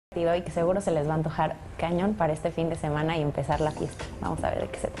Y que seguro se les va a antojar cañón para este fin de semana y empezar la fiesta. Vamos a ver de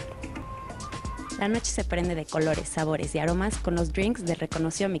qué se trata. La noche se prende de colores, sabores y aromas con los drinks del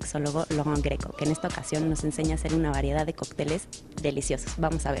reconocido mixólogo Laurent, que en esta ocasión nos enseña a hacer una variedad de cócteles deliciosos.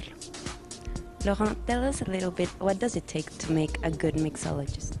 Vamos a verlo. Laurent, tell us a little bit, what does it take to make a good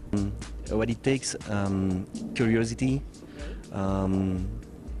mixologist? What it takes, curiosity,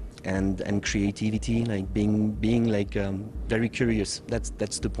 and creativity, like being like very curious.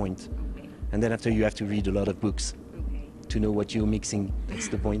 That's the point. And then after you have to read a lot of books to know what you're mixing. That's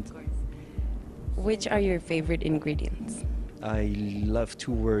the point. Which are your favorite ingredients? I love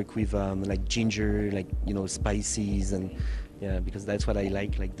to work with like ginger, like spices, and yeah, because that's what I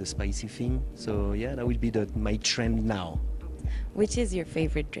like the spicy thing. So yeah, that will be my trend now. Which is your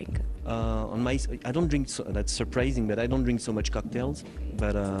favorite drink? I don't drink. That's surprising, but I don't drink so much cocktails.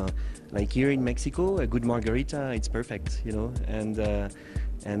 But like here in Mexico, a good margarita, it's perfect,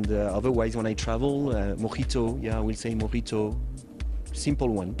 And otherwise, when I travel, mojito. Yeah, I will say mojito. Simple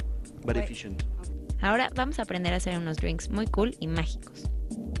one, but efficient. Ahora vamos a aprender a hacer unos drinks muy cool y mágicos.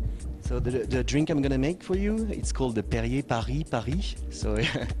 So the drink I'm gonna make for you, it's called the Perrier Paris. So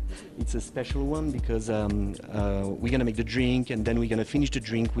it's a special one because we're gonna make the drink and then we're gonna finish the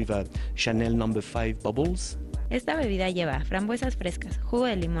drink with a Chanel Nº5 bubbles. Esta bebida lleva frambuesas frescas, jugo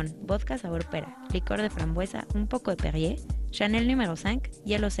de limón, vodka sabor pera, licor de frambuesa, un poco de perrier, Chanel Nº5,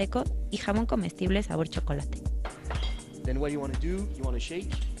 hielo seco y jamón comestible sabor chocolate. Then what you wanna do, you wanna shake,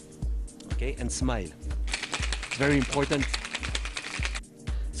 okay, and smile. It's very important.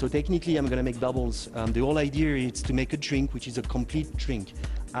 So technically I'm gonna make bubbles. The whole idea is to make a drink which is a complete drink.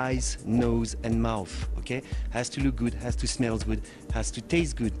 Eyes, nose and mouth, okay? Has to look good, has to smell good, has to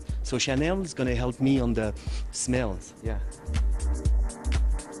taste good. So Chanel is gonna help me on the smells, yeah.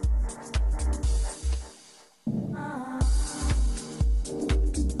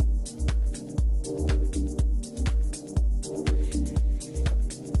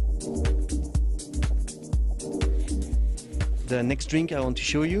 The next drink I want to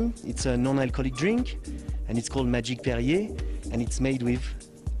show you, it's a non-alcoholic drink, and it's called Magic Perrier, and it's made with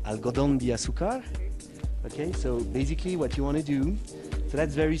algodón de azúcar. Okay, so basically what you want to do, so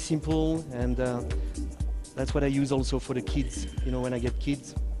that's very simple, and that's what I use also for the kids, when I get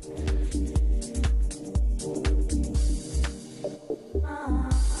kids.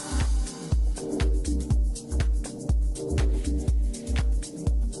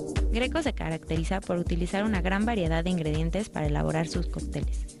 Greco se caracteriza por utilizar una gran variedad de ingredientes para elaborar sus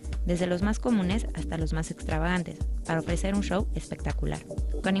cócteles, desde los más comunes hasta los más extravagantes, para ofrecer un show espectacular,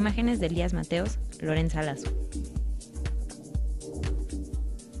 con imágenes de Elías Mateos, Laurent Salazo.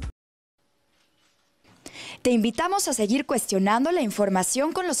 Te invitamos a seguir cuestionando la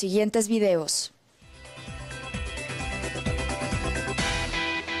información con los siguientes videos.